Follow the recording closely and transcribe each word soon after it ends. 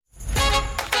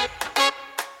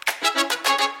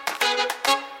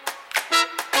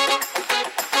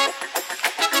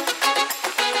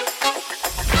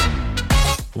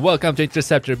Welcome to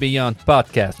Interceptor Beyond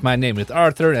podcast. My name is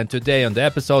Arthur, and today on the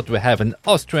episode we have an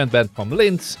Austrian band from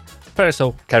Linz,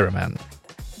 Perso Caravan.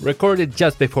 Recorded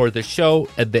just before the show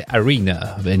at the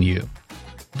Arena venue.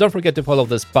 Don't forget to follow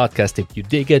this podcast if you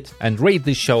dig it, and rate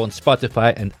this show on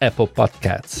Spotify and Apple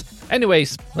Podcasts.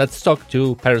 Anyways, let's talk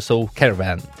to Perso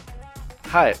Caravan.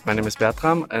 Hi, my name is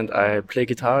Bertram, and I play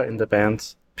guitar in the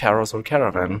band Perso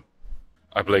Caravan.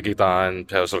 I play guitar in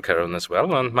Perso Caravan as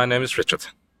well, and my name is Richard.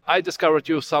 I discovered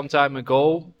you some time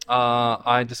ago.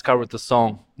 I discovered the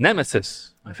song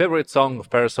Nemesis, my favorite song of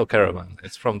Perso Caravan.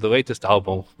 It's from the latest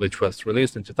album, which was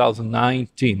released in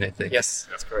 2019, I think. Yes,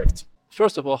 that's correct.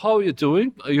 First of all, how are you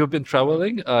doing? You've been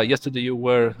traveling. Yesterday you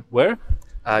were where?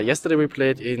 Yesterday we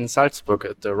played in Salzburg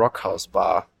at the Rock House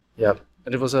bar. Yeah,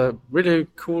 and it was a really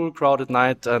cool, crowded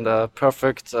night and a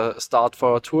perfect start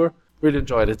for our tour. Really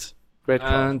enjoyed it. Great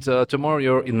crowd. And tomorrow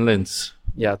you're in Linz.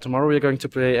 Yeah, tomorrow we're going to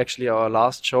play actually our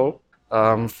last show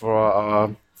for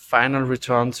our final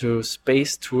return to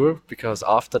space tour, because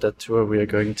after that tour we are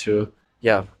going to,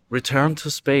 return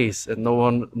to space, and no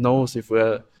one knows if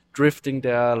we're drifting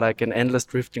there like an endless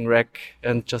drifting wreck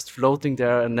and just floating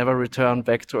there and never return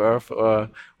back to Earth or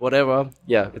whatever.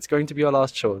 Yeah, it's going to be our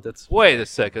last show. Wait a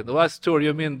second. The last tour,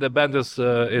 you mean the band is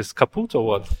kaput or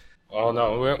what? Oh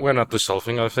no, we're not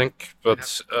dissolving, I think,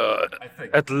 but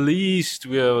at least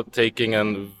we are taking a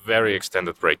very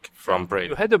extended break from break.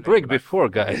 You had a break before,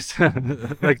 guys,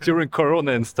 like during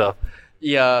Corona and stuff.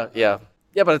 Yeah,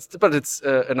 but it's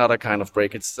another kind of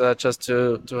break. It's just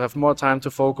to have more time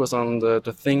to focus on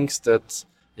the things that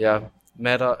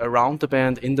matter around the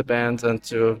band, in the band, and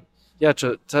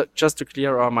just to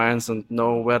clear our minds and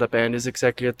know where the band is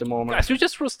exactly at the moment. Guys, you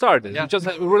just restarted. You just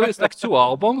released like 2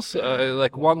 albums.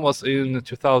 Like one was in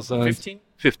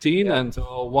 2015 and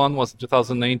one was in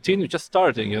 2019. You're just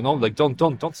starting, like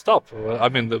don't stop. I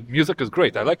mean, the music is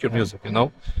great. I like your music,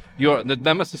 The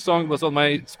Nemesis song was on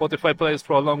my Spotify playlist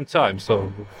for a long time,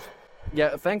 so...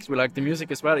 Yeah, thanks. We like the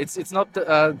music as well. It's not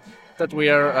that we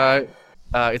are...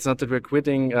 it's not that we're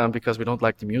quitting because we don't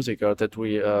like the music or that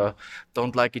we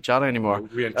don't like each other anymore.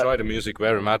 We enjoy the music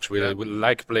very much. We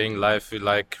like playing live, we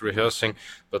like rehearsing,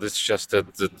 but it's just that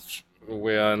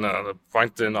we're in a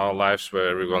point in our lives where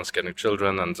everyone's getting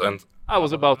children and I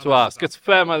was about to ask, it's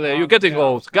family, you're getting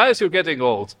old. Guys, you're getting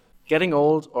old. Getting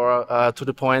old, or to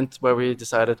the point where we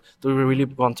decided, do we really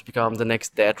want to become the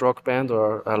next Dead Rock band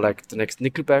or like the next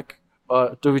Nickelback?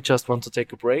 Or do we just want to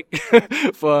take a break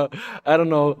for I don't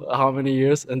know how many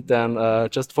years and then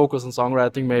just focus on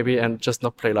songwriting maybe and just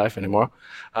not play live anymore?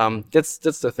 That's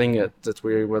the thing that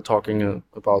we were talking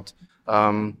about.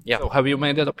 So have you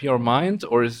made up your mind,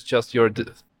 or is it just your...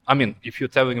 I mean, if you're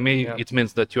telling me, it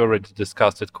means that you already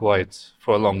discussed it quite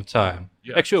for a long time.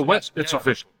 Yeah, actually, it's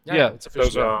official. It's official.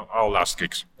 Those are our last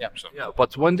gigs.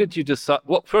 But when did you decide?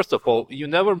 Well, first of all,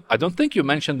 I don't think you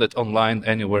mentioned that online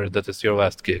anywhere that is your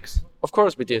last gigs. Of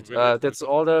course we did. That's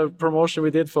all the promotion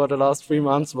we did for the last 3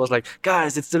 months was like,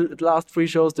 guys, it's the last 3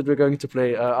 shows that we're going to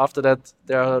play. After that,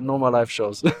 there are no more live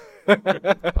shows.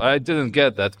 I didn't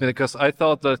get that because I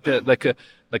thought that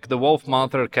like the Wolf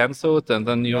Mother canceled and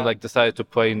then you decided to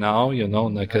play now,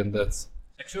 and that's...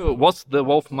 Actually, was the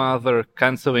Wolf Mother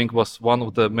canceling was one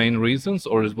of the main reasons,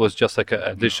 or it was just like an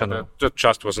additional? No, that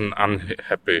just was an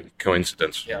unhappy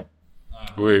coincidence. Yeah.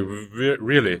 We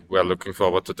really were looking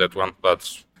forward to that one,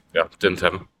 but didn't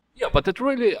happen. Yeah, but it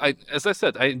really, as I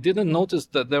said, I didn't notice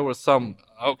that there was some...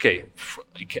 Okay,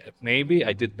 maybe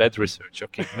I did bad research.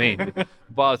 Okay, maybe,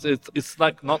 but it's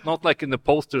like not like in the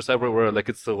posters everywhere, like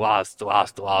it's the last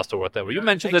or whatever. You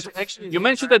mentioned you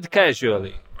mentioned that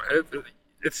casually.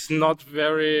 It's not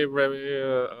very.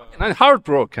 I'm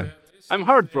heartbroken.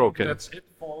 That's it,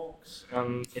 folks.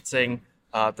 It's saying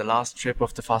the last trip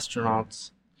of the astronauts.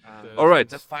 All right.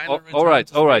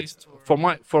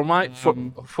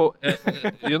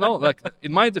 Like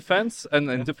in my defense and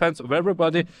in defense of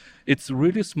everybody, it's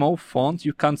really small font.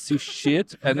 You can't see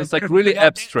shit, and it's like really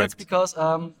abstract. That's because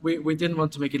we didn't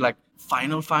want to make it like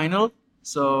final.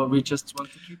 So we just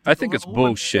want to keep I think it's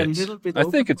bullshit. I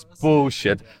think it's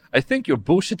bullshit. I think you're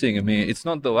bullshitting me. It's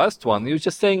not the last one. You're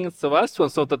just saying it's the last one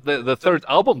so that the third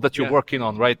album that you're working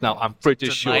on right now, I'm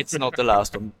pretty sure. It's not the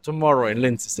last one. Tomorrow in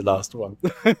Linz is the last one.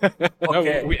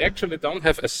 Okay. No, we actually don't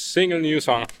have a single new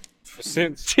song.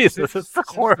 Since Jesus, it's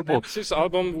horrible. This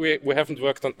album, we haven't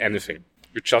worked on anything.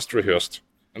 We just rehearsed.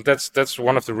 And that's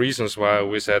one of the reasons why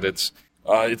we said it's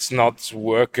not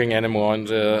working anymore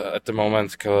at the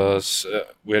moment, because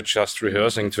we're just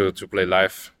rehearsing to play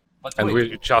live. And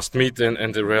we just meet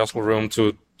in the rehearsal room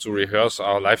to rehearse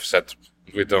our live set.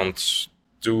 We don't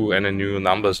do any new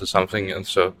numbers or something, and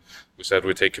so we said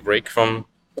we take a break from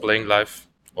playing live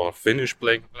or finish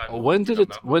playing. When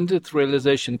did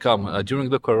realization come? During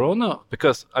the Corona?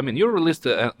 Because I mean, you released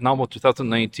Now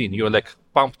 2019. You're like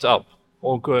pumped up,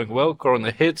 all going well.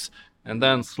 Corona hits, and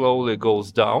then slowly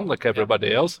goes down, like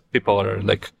everybody else. People are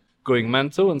like going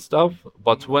mental and stuff.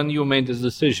 But when you made this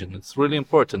decision, it's really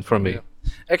important for me.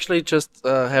 Actually, it just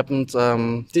happened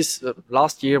this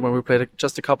last year when we played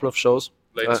just a couple of shows.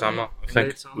 Late summer, I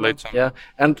think. Late summer. Yeah,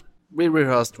 and we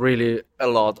rehearsed really a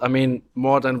lot. I mean,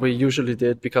 more than we usually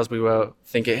did, because we were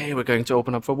thinking, hey, we're going to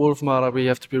open up for Wolfmother. We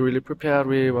have to be really prepared.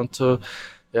 We want to,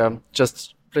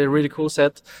 just play a really cool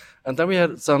set. And then we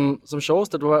had some shows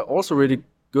that were also really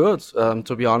good,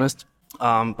 to be honest.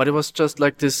 But it was just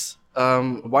like this.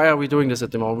 Why are we doing this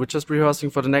at the moment? We're just rehearsing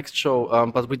for the next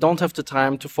show, but we don't have the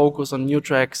time to focus on new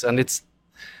tracks. And it's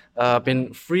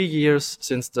been 3 years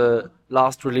since the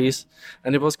last release,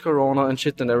 and it was Corona and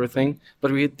shit and everything,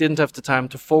 but we didn't have the time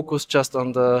to focus just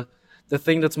on the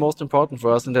thing that's most important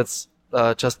for us, and that's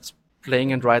just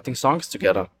playing and writing songs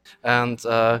together. And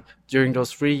during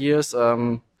those 3 years,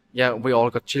 we all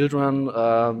got children.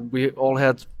 We all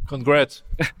had. Congrats!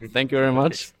 Thank you very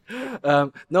much.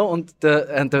 The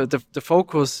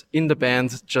focus in the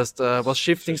band just was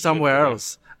shifting somewhere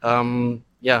else. And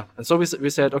so we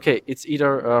said, okay, it's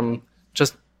either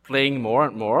just playing more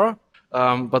and more,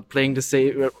 but playing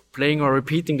or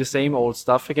repeating the same old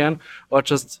stuff again, or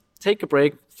just take a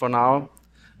break for now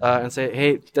and say,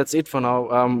 hey, that's it for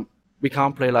now. We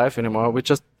can't play live anymore. We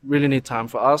just really need time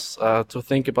for us to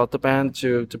think about the band,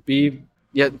 to be,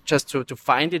 just to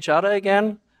find each other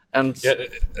again. And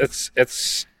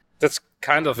that's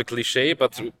kind of a cliche,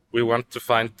 but we want to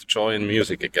find the joy in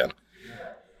music again.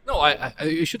 No,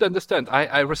 you should understand.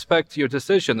 I respect your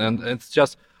decision, and it's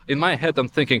just in my head. I'm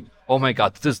thinking, oh my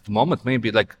God, this is the moment.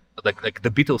 Maybe like the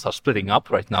Beatles are splitting up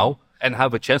right now, and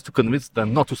have a chance to convince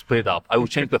them not to split up. I will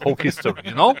change the whole history,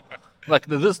 you know. Like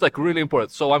this is like really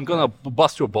important. So I'm gonna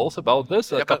bust your balls about this.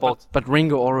 But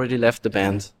Ringo already left the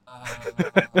band.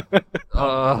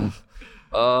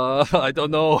 I don't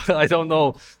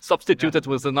know. Substituted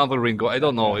with another Ringo. I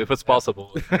don't know if it's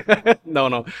possible.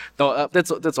 No.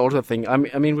 That's also the thing. I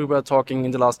mean, we were talking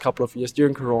in the last couple of years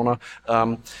during Corona,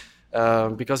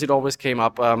 because it always came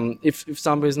up. If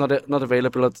somebody is not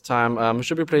available at the time,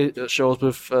 should we play shows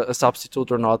with a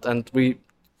substitute or not? And we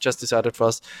just decided for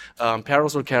us,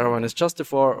 Parasol Caravan is just the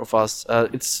four of us.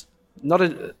 It's not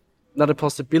a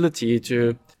possibility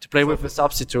to play with a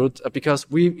substitute, because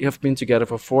we have been together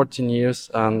for 14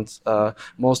 years, and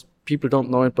most people don't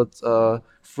know it, but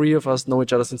 3 of us know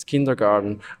each other since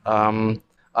kindergarten.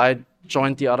 I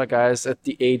joined the other guys at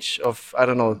the age of,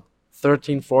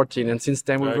 13, 14, and since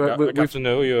then we got to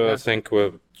know you. I think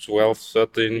we're 12,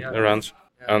 13 around,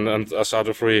 and us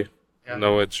other 3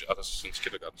 know each other since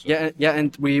kindergarten. So.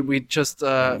 And we just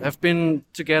have been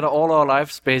together all our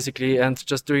lives basically, and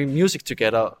just doing music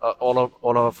together all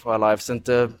of our lives. And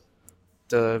to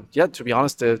be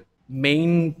honest, the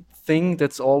main thing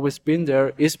that's always been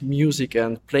there is music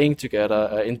and playing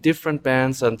together in different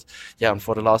bands. And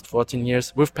for the last 14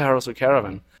 years with Parasol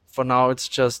Caravan. For now, it's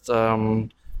just.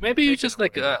 Maybe you just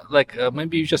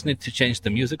maybe you just need to change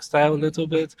the music style a little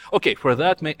bit. Okay, for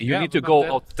that you need to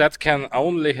go out. That can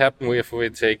only happen if we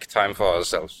take time for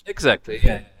ourselves. Exactly.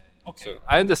 Yeah. Okay. So,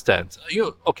 I understand.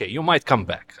 You might come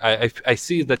back. I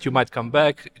see that you might come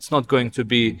back. It's not going to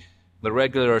be the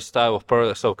regular style of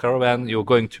Parasol Caravan. You're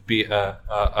going to be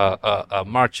a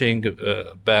marching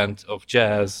band of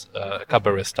jazz,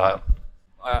 cabaret style.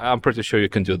 I'm pretty sure you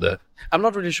can do that. I'm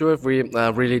not really sure if we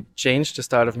really changed the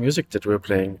style of music that we're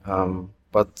playing,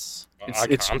 but I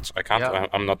can't. Yeah.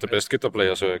 I'm not the best guitar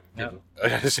player, so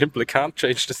I simply can't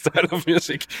change the style of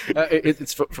music.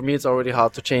 It's for me, it's already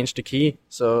hard to change the key.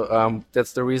 So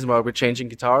that's the reason why we're changing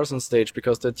guitars on stage,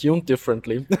 because they're tuned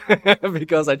differently.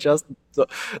 Because I just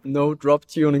know drop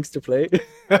tunings to play.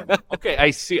 Okay,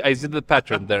 I see the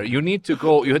pattern there. You need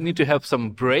to have some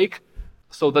break,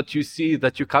 so that you see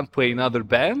that you can't play in other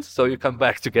bands, so you come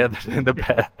back together in the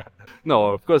band. No,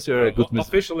 of course you're a good musician.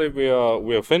 Officially,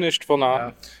 we are finished for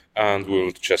now, and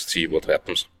we'll just see what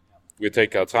happens. We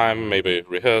take our time, maybe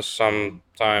rehearse some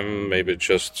time, maybe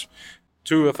just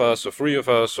 2 of us or 3 of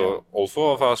us or all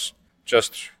 4 of us.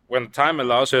 Just when time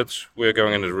allows it, we're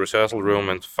going into the rehearsal room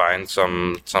and find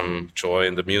some joy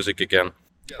in the music again.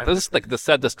 This is like the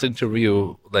saddest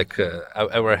interview I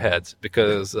ever had,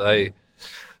 because I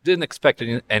didn't expect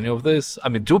any of this. I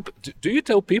mean, do you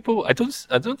tell people? I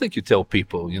don't think you tell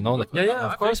people. You know,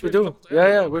 of course we do.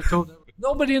 We've told.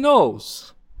 Nobody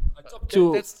knows.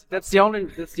 That's the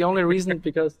only reason,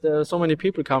 because there are so many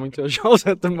people coming to our shows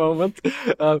at the moment,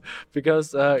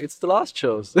 because it's the last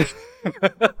shows.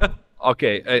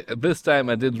 Okay, this time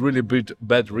I did really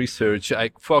bad research. I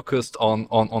focused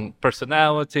on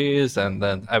personalities and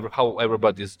then how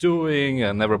everybody's doing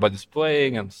and everybody's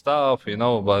playing and stuff,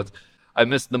 but I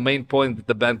missed the main point that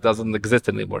the band doesn't exist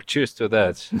anymore. Cheers to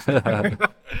that.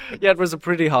 Yeah, it was a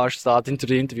pretty harsh start into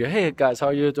the interview. Hey guys, how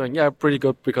are you doing? Yeah, pretty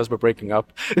good because we're breaking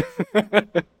up.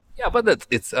 Yeah, but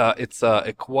it's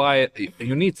a quiet.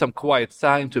 You need some quiet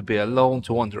time to be alone,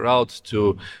 to wander out,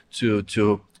 to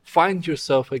find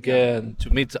yourself again, to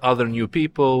meet other new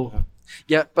people.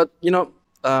 Yeah, but I don't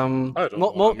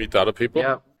want to meet other people.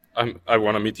 Yeah. I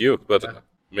want to meet you, but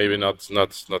maybe not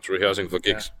rehearsing for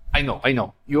gigs. I know.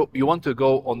 You want to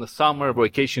go on a summer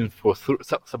vacation for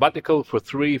sabbatical for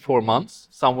 3-4 months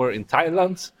somewhere in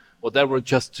Thailand, whatever,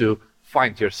 just to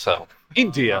find yourself.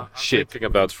 India, shit. Thinking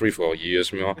about 3-4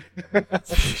 years more.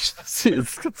 See,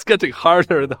 it's getting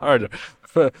harder and harder.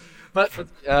 But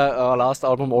our last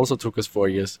album also took us 4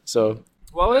 years. So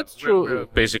Well, it's true. We're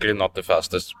basically not the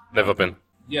fastest. Never been.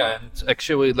 Yeah, and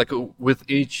actually, like with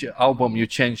each album, you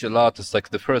change a lot. It's like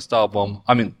the first album.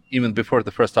 I mean, even before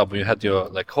the first album, you had your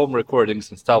like home recordings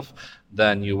and stuff.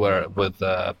 Then you were with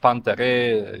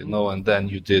Pantere, and then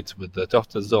you did with the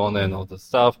Tochter Zone and all the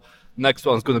stuff. Next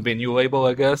one's gonna be a new label,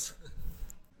 I guess.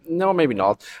 no, maybe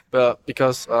not. But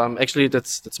because actually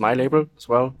that's my label as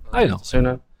well. I know.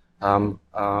 Sooner. I'm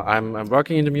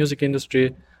working in the music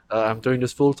industry. I'm doing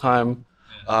this full time.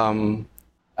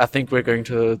 I think we're going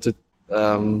to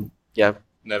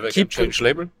Never Keep- change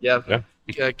label.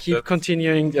 keep That's-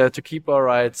 continuing to keep our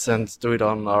rights and do it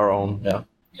on our own. Yeah.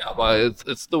 Yeah, but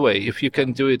it's the way. If you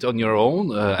can do it on your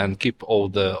own and keep all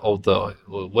the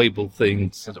label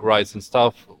things, rights and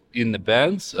stuff in the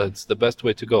bands, it's the best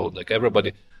way to go. Like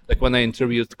everybody, like when I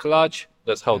interviewed Clutch,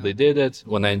 that's how they did it.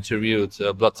 When I interviewed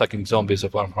Bloodsucking Zombies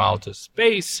of Arm from Outer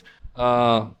Space,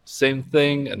 same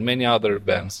thing, and many other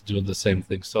bands do the same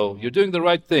thing. So you're doing the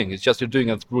right thing. It's just you're doing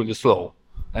it really slow,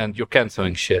 and you're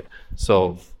canceling shit.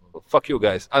 So fuck you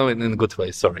guys. I mean, in a good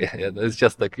way. Sorry. It's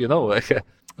just like like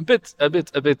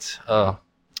a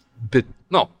bit.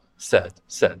 No, sad.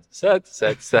 So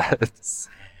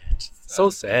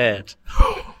sad.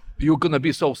 You're gonna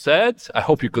be so sad. I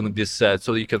hope you're gonna be sad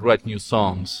so you can write new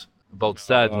songs about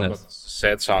sadness.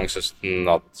 Sad songs is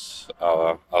not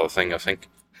our thing, I think.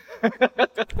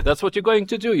 That's what you're going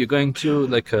to do. You're going to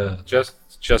like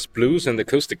Just blues and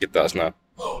acoustic guitars now.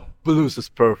 blues is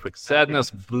perfect.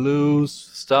 Sadness, blues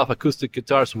stuff, acoustic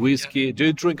guitars, whiskey. Do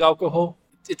you drink alcohol?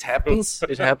 It happens.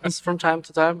 It happens from time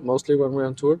to time, mostly when we're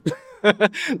on tour.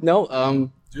 No.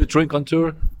 Do you drink on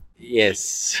tour?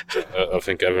 Yes. I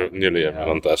think nearly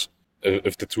everyone does.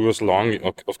 If the tour's long,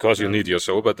 of course you need your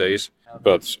sober days,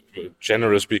 but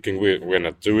generally speaking, we're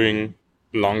not doing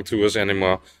long tours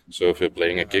anymore. So if we're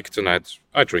playing a gig tonight,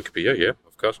 I drink beer, yeah,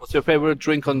 of course. What's your favorite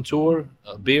drink on tour?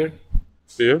 Beer?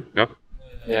 Beer, yeah.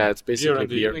 Yeah, it's Beer basically in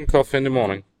the beer. evening, coffee in the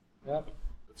morning.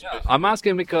 I'm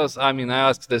asking because I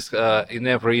ask this in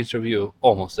every interview,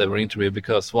 almost every interview,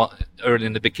 because early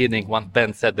in the beginning, one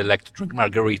band said they like to drink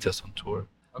margaritas on tour.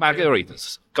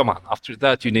 Margaritas. Come on. After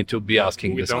that, you need to be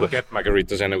asking We this don't question. get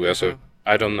margaritas anywhere, so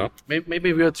I don't know.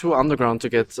 Maybe we are too underground to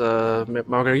get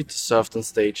margaritas served on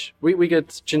stage. We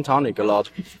get gin tonic a lot.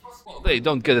 Well, they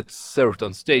don't get it served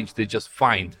on stage. They just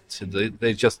find it.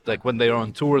 They just like when they are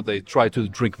on tour, they try to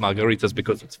drink margaritas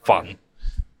because it's fun.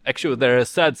 Actually, they're a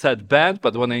sad band,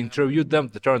 but when I interviewed them,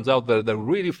 it turns out that they're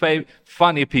really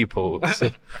funny people. So,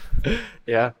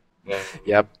 Yeah.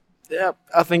 Yeah. Yeah.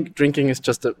 I think drinking is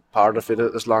just a part of it,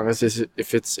 as long as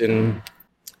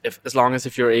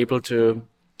if you're able to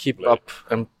keep up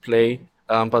and play.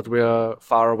 But we are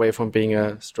far away from being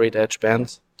a straight edge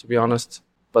band, to be honest.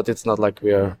 But it's not like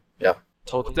we are. Yeah.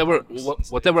 Totally.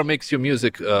 whatever makes your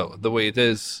music the way it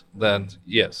is, then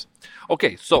yes.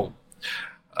 Okay, so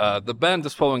the band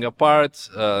is falling apart.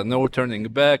 No turning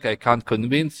back. I can't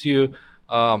convince you.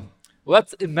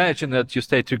 Let's imagine that you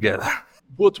stay together.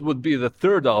 What would be the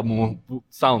third album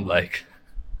sound like?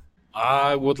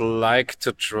 I would like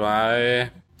to try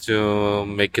to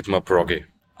make it more proggy.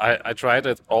 I tried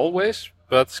it always,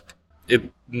 but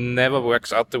it never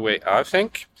works out the way I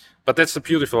think. But that's the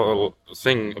beautiful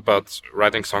thing about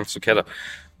writing songs together.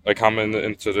 I come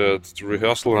into the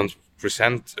rehearsal and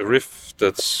present a riff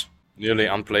that's nearly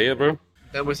unplayable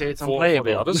Then we say it's for the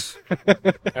unplayable. others.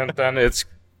 And then it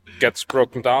gets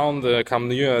broken down, there come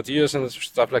new ideas and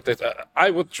stuff like that. I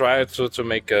would try to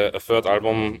make a third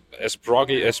album as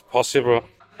proggy as possible.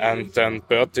 And then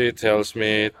Bertie tells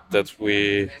me that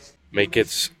we make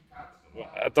it,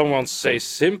 I don't want to say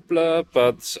simpler,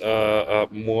 but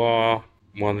more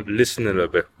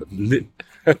listenable.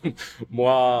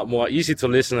 More easy to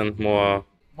listen and more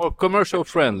More commercial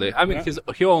friendly. I mean,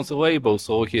 he owns a label,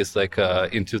 so he's like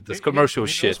into this commercial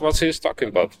shit. That's what he's talking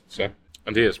about. So,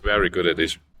 and he is very good at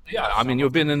this. Yeah, I mean,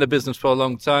 you've been in the business for a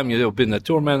long time. You've been a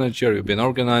tour manager. You've been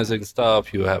organizing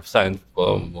stuff. You have signed.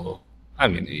 I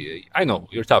mean, I know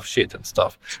you're tough shit and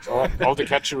stuff. All the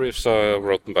catchy riffs are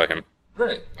written by him.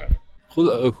 Great.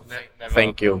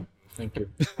 Thank you.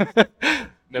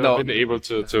 Never been able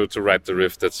to write the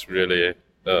riff that's really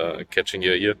catching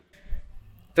your ear.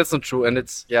 That's not true, and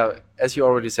it's as you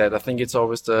already said. I think it's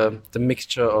always the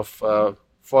mixture of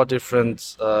 4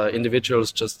 different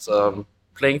individuals just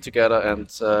playing together and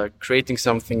creating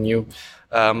something new.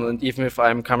 And even if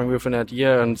I'm coming with an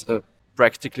idea and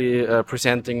practically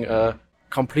presenting a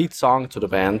complete song to the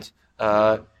band,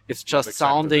 it's just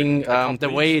sounding the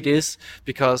way it is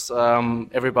because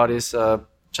everybody's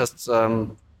just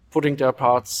putting their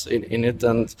parts in it,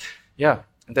 and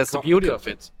that's the beauty of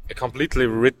it. A completely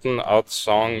written out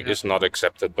song is not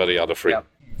accepted by the other 3. Yeah.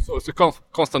 So it's a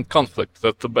constant conflict.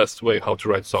 That's the best way how to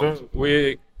write songs. So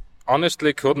we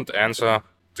honestly couldn't answer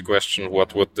the question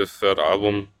what would the 3rd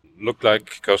album look like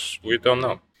because we don't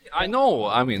know. I know.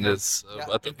 I mean, it's.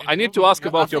 But I need to ask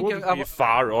about your. Wouldn't be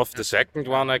far off the 2nd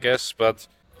one, I guess, but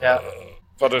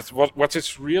but what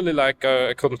it's really like,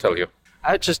 I couldn't tell you.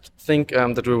 I just think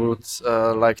that we would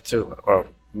like to, or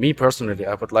me personally,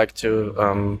 I would like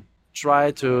to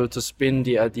try to spin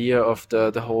the idea of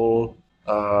the whole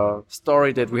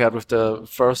story that we had with the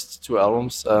first 2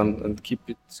 albums and keep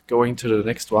it going to the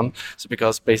next one. So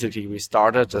because basically we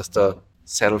started as the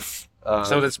self.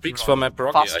 So that speaks for my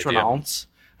proggy idea. Astronauts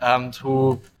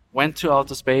who went to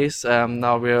outer space.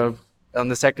 Now we're on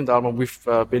the 2nd album. We've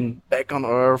been back on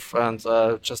Earth and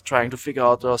just trying to figure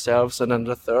out ourselves. And then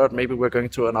the 3rd, maybe we're going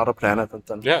to another planet. And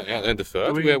then and the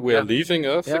 3rd, we're leaving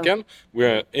Earth again.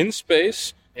 We're in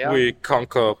space. We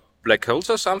conquer black holes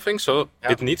or something. So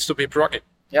it needs to be proggy.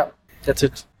 Yeah, that's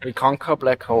it. We conquer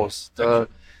black holes.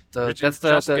 We just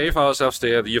gave ourselves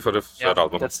the idea for the 3rd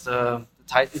album. That's the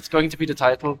title. It's going to be the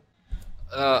title.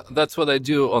 That's what I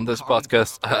do on this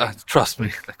podcast. Trust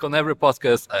me, like on every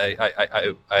podcast,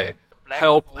 I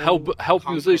help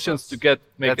musicians to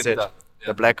make That's it it. done.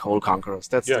 The Black Hole Conquerors.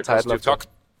 That's the title. You talked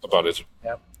about it.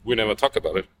 Yeah. We never talk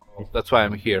about it. That's why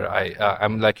I'm here.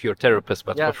 I'm like your therapist,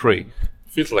 but for free.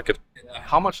 Feels like it.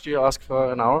 How much do you ask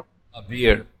for an hour? A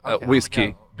beer,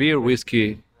 whiskey, beer,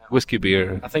 whiskey,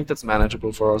 beer. I think that's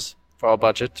manageable for us, for our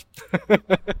budget.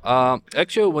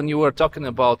 Actually, when you were talking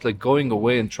about like going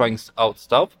away and trying out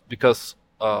stuff, because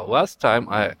last time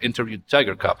I interviewed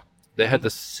Tiger Cup, they had a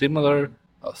similar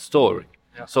story.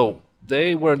 Yeah. So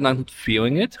they were not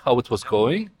feeling it, how it was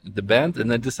going, the band, and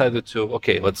they decided to,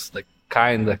 okay, let's like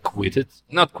kind of quit it.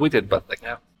 Not quit it, but like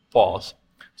pause.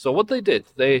 So what they did,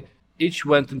 they each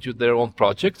went into their own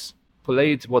projects,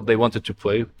 played what they wanted to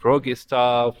play, proggy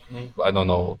stuff, I don't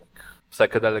know,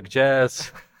 psychedelic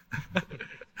jazz.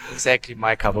 Exactly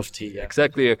my cup of tea. Yeah.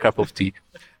 Exactly a cup of tea.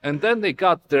 And then they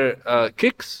got their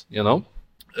kicks, you know.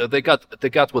 They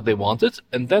got what they wanted,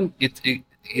 and then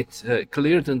it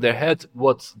cleared in their head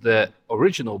what the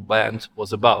original band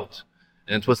was about,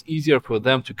 and it was easier for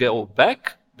them to go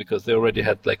back because they already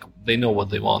had they know what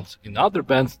they want in other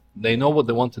bands, they know what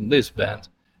they want in this band,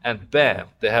 and bam,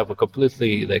 they have a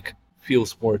completely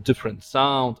feels more different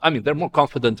sound. I mean, they're more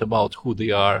confident about who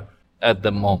they are at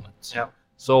the moment. Yeah.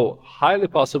 So highly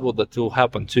possible that will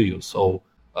happen to you. So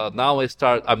now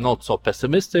I'm not so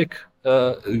pessimistic.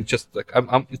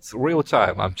 It's real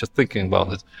time. I'm just thinking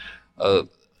about it.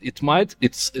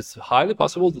 It's highly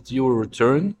possible that you will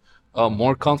return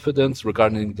more confidence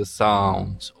regarding the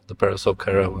sound of the Parasol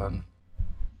Caravan.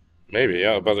 Maybe,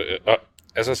 yeah. But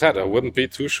as I said, I wouldn't be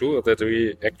too sure that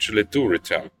we actually do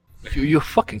return. You're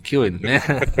fucking killing it,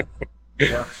 man.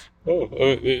 Yeah.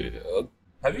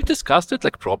 Have you discussed it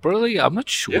properly? I'm not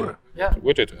sure. Yeah.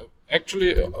 We did.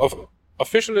 Actually,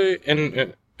 officially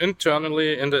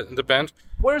internally in the band.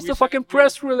 Where's the fucking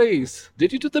press release?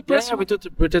 Did you do the press? Yeah, we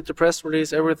did the press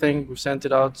release, everything. We sent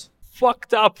it out.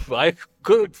 Fucked up. I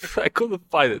couldn't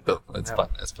find it though. That's fine.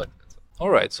 That's fine. All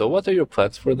right. So, what are your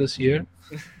plans for this year?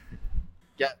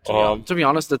 Yeah, to be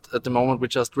honest, at the moment we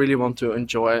just really want to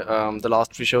enjoy the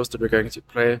last 3 shows that we're going to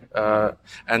play.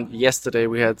 And yesterday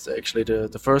we had actually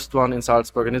the first one in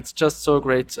Salzburg, and it's just so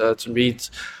great to meet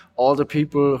all the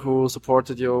people who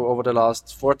supported you over the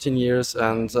last 14 years.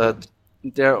 And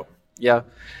there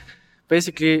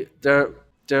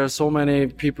are so many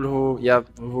people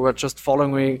who are just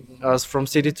following us from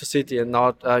city to city, and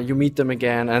now you meet them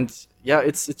again. And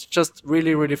it's just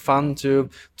really, really fun to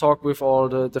talk with all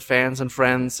the fans and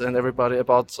friends and everybody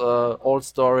about old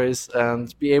stories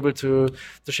and be able to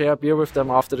share a beer with them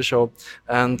after the show.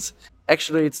 And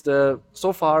actually it's the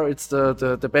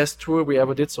best tour we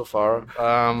ever did so far.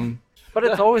 But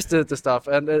it's always the stuff,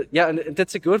 and and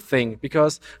that's a good thing,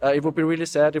 because it would be really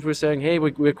sad if we're saying, hey,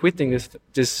 we're quitting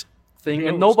this thing,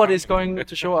 and nobody's going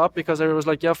to show up, because everyone's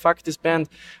like, yeah, fuck this band.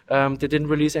 They didn't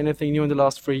release anything new in the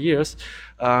last 3 years,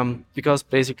 because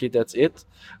basically that's it.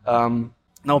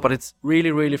 No, but it's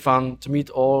really, really fun to meet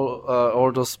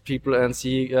all those people and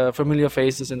see familiar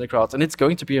faces in the crowds, and it's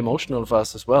going to be emotional for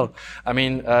us as well. I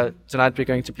mean, tonight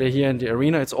we're going to play here in the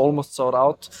arena. It's almost sold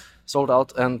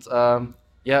out, and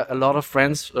a lot of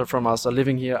friends from us are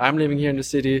living here. I'm living here in the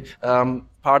city.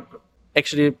 I've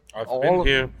been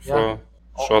here for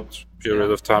a short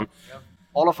period of time.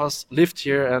 All of us lived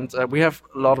here, and we have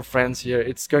a lot of friends here.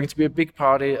 It's going to be a big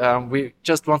party. We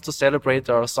just want to celebrate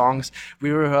our songs.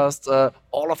 We rehearsed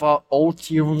all of our old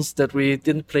tunes that we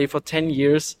didn't play for 10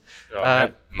 years.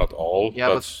 Not all,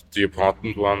 but the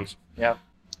important ones. Yeah,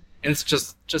 and it's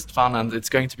just fun, and it's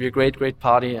going to be a great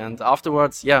party. And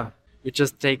afterwards, we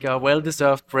just take a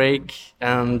well-deserved break.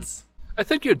 And I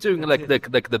think you're doing like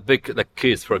the big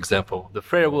Kiss, for example, the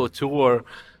farewell tour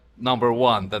number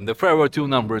 1, then the farewell tour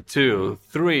number 2,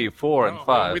 3, 4, and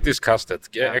 5. We discussed it.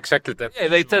 Yeah, exactly that. Yeah,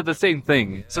 they said the same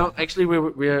thing. So actually,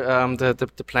 we're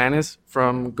the plan is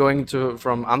from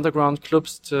underground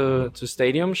clubs to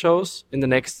stadium shows in the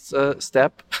next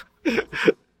step.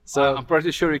 So I'm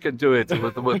pretty sure you can do it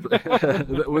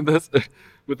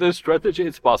with this strategy.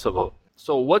 It's possible.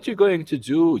 So what you're going to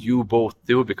do, you both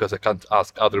do, because I can't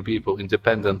ask other people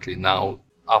independently now.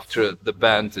 After the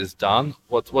band is done,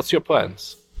 what's your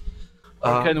plans?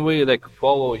 Or can we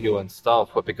follow you and stuff?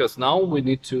 Because now we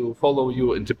need to follow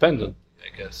you independently,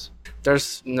 I guess.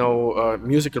 There's no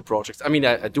musical projects. I mean,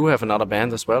 I do have another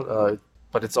band as well,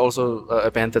 but it's also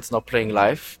a band that's not playing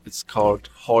live. It's called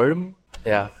Holm.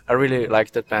 Yeah, I really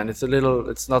like that band.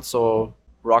 It's not so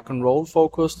rock and roll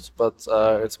focused, but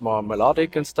it's more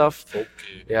melodic and stuff.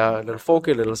 Folky. Yeah, a little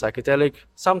folky, a little psychedelic,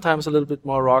 sometimes a little bit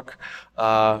more rock.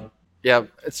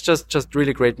 It's just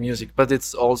really great music, but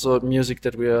it's also music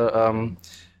that we are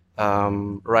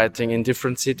writing in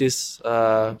different cities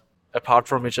apart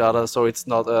from each other. So it's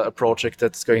not a project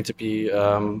that's going to be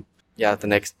the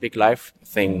next big live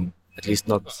thing. At least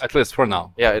for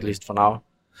now. Yeah, at least for now.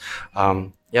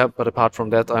 But apart from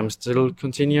that, I'm still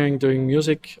continuing doing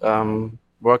music,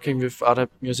 working with other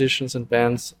musicians and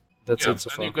bands. That's it so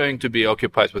far. You're going to be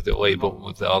occupied with the label,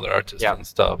 with the other artists and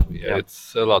stuff. Yeah,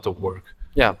 it's a lot of work.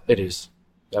 Yeah, it is.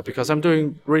 Yeah, because I'm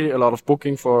doing really a lot of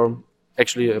booking for,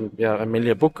 actually, I'm mainly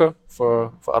a booker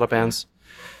for other bands.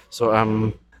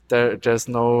 So there's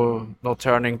no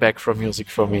turning back from music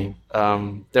for me.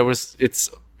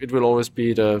 It will always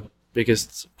be the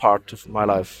biggest part of my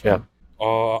life. Yeah.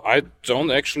 I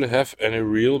don't actually have any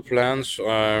real plans.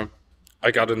 I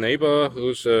got a neighbor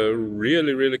who's a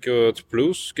really, really good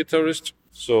blues guitarist,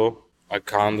 so I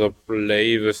kind of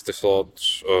play with the thought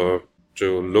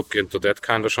to look into that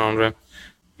kind of genre.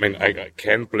 I mean, I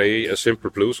can play a simple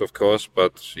blues, of course,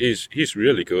 but he's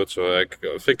really good, so I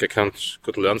think I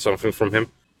could learn something from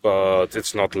him. But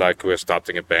it's not like we're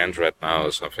starting a band right now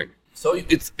or something. So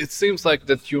it seems like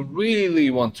that you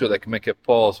really want to make a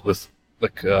pause with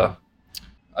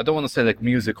I don't want to say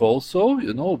music also,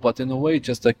 but in a way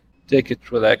just take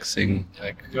it relaxing.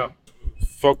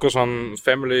 Focus on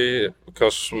family,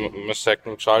 because my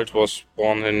second child was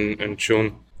born in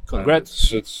June.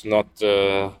 Congrats. It's not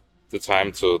the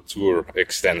time to tour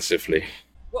extensively.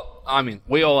 Well, I mean,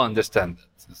 we all understand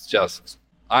that. It's just,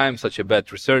 I'm such a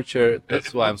bad researcher.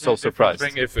 That's why I'm so surprised.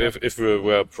 If we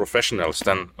were professionals,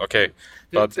 then okay.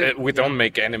 But we don't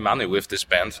make any money with this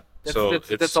band.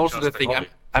 That's also the thing.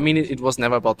 I mean, it was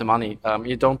never about the money.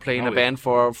 You don't play in a band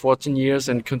for 14 years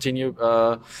and continue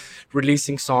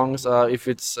releasing songs if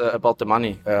it's about the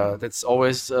money. That's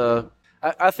always...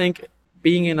 I think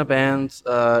being in a band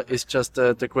is just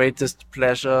the greatest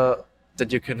pleasure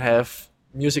that you can have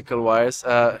musical-wise,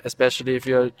 especially if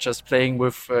you're just playing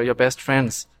with your best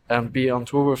friends and be on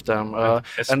tour with them.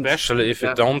 Especially if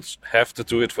you don't have to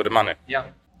do it for the money. Yeah.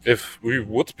 If we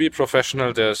would be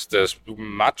professional, there's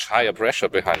much higher pressure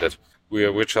behind it.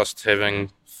 We're just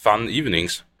having fun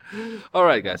evenings. All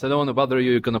right, guys, I don't want to bother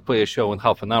you. You're going to play a show in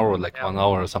half an hour, 1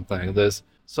 hour or something like this.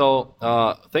 So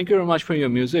thank you very much for your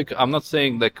music. I'm not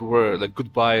saying we're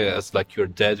goodbye as you're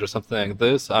dead or something like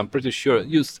this. I'm pretty sure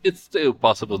it's still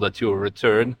possible that you'll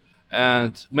return.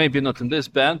 And maybe not in this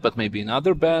band, but maybe in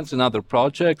other bands, in other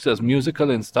projects as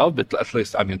musical and stuff. But at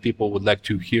least, I mean, people would like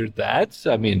to hear that.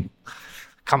 I mean,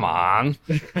 come on.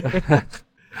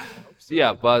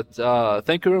 Yeah, but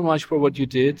thank you very much for what you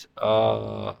did.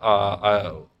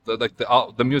 The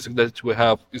music that we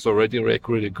have is already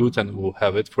really good, and we'll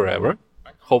have it forever.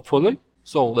 hopefully.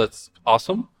 So that's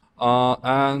awesome.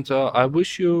 And I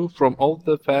wish you, from all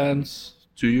the fans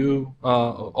to you,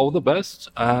 all the best,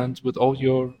 and with all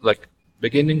your like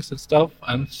beginnings and stuff,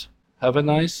 and have a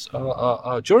nice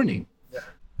journey.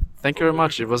 Thank you very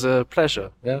much. It was a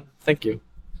pleasure. Yeah, thank you.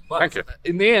 Thank you.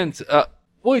 In the end,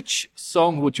 which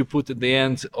song would you put in the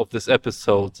end of this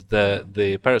episode?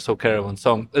 The Parasol Caravan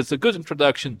song. It's a good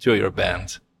introduction to your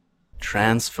band.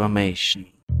 Transformation.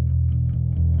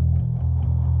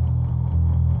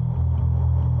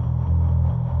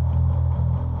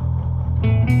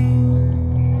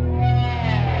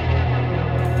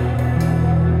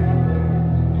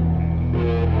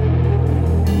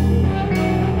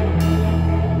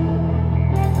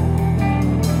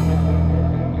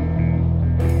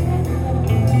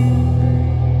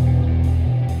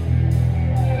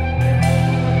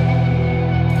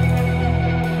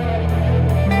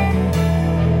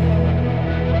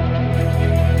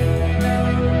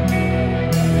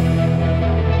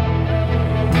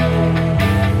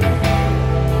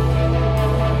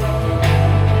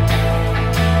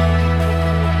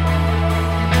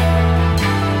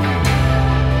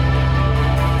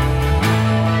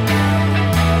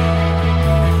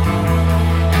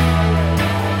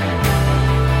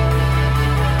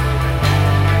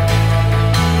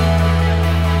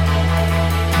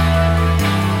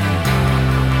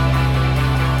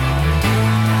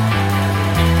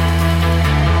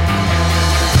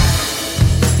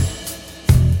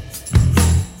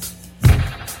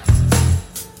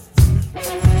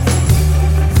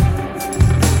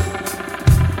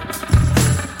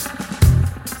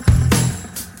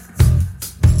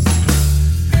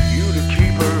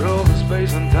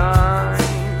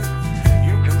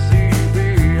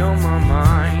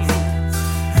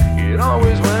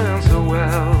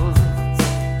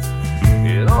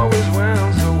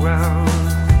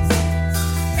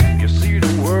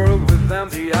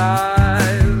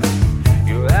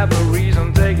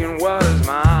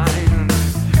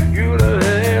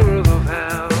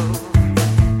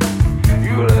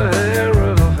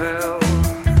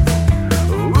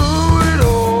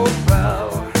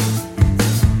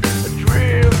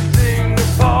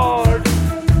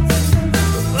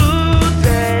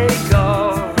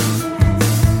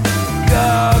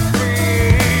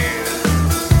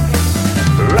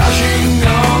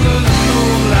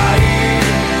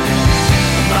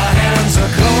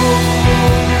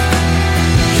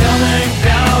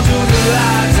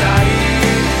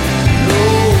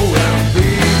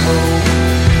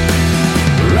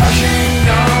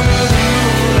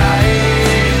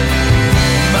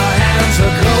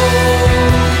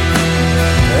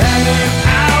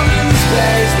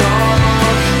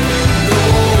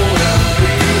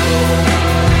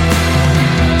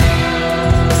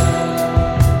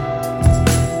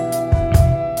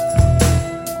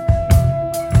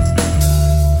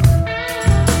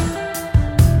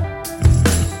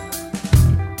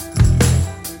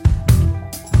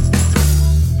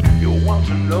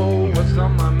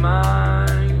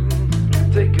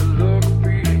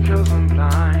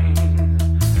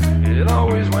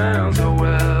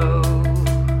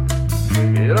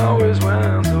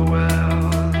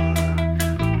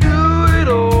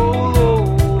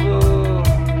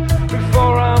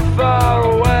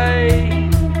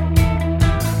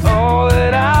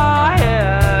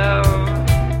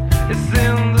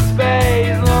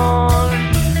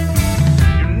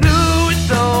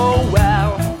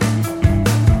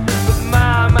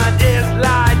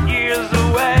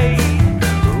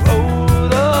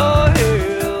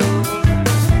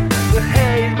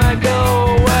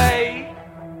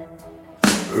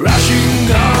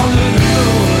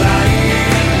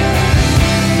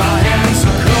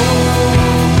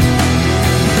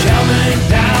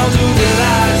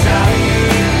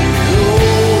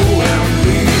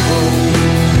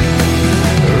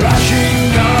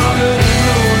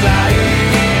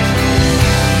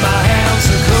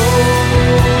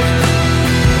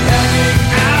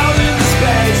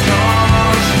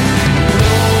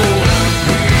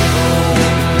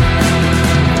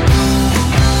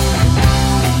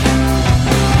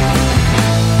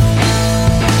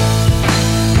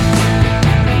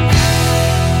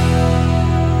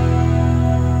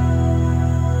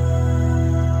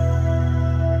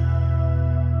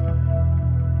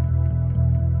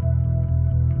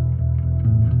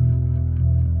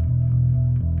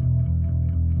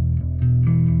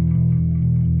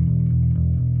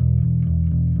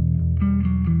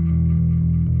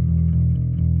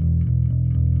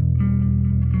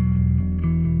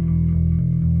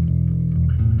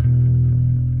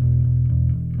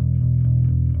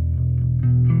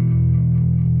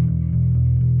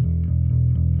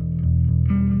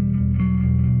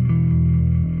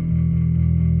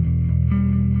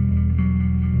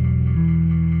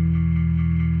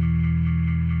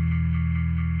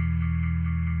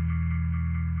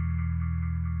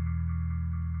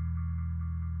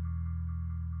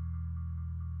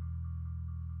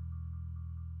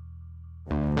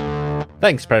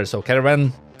 Thanks, Parasol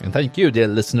Caravan, and thank you, dear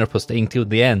listener, for staying till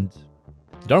the end.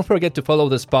 Don't forget to follow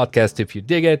this podcast if you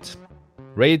dig it.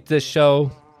 Rate this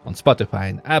show on Spotify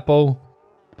and Apple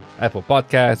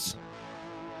Podcasts.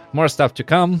 More stuff to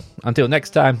come. Until next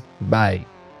time, bye.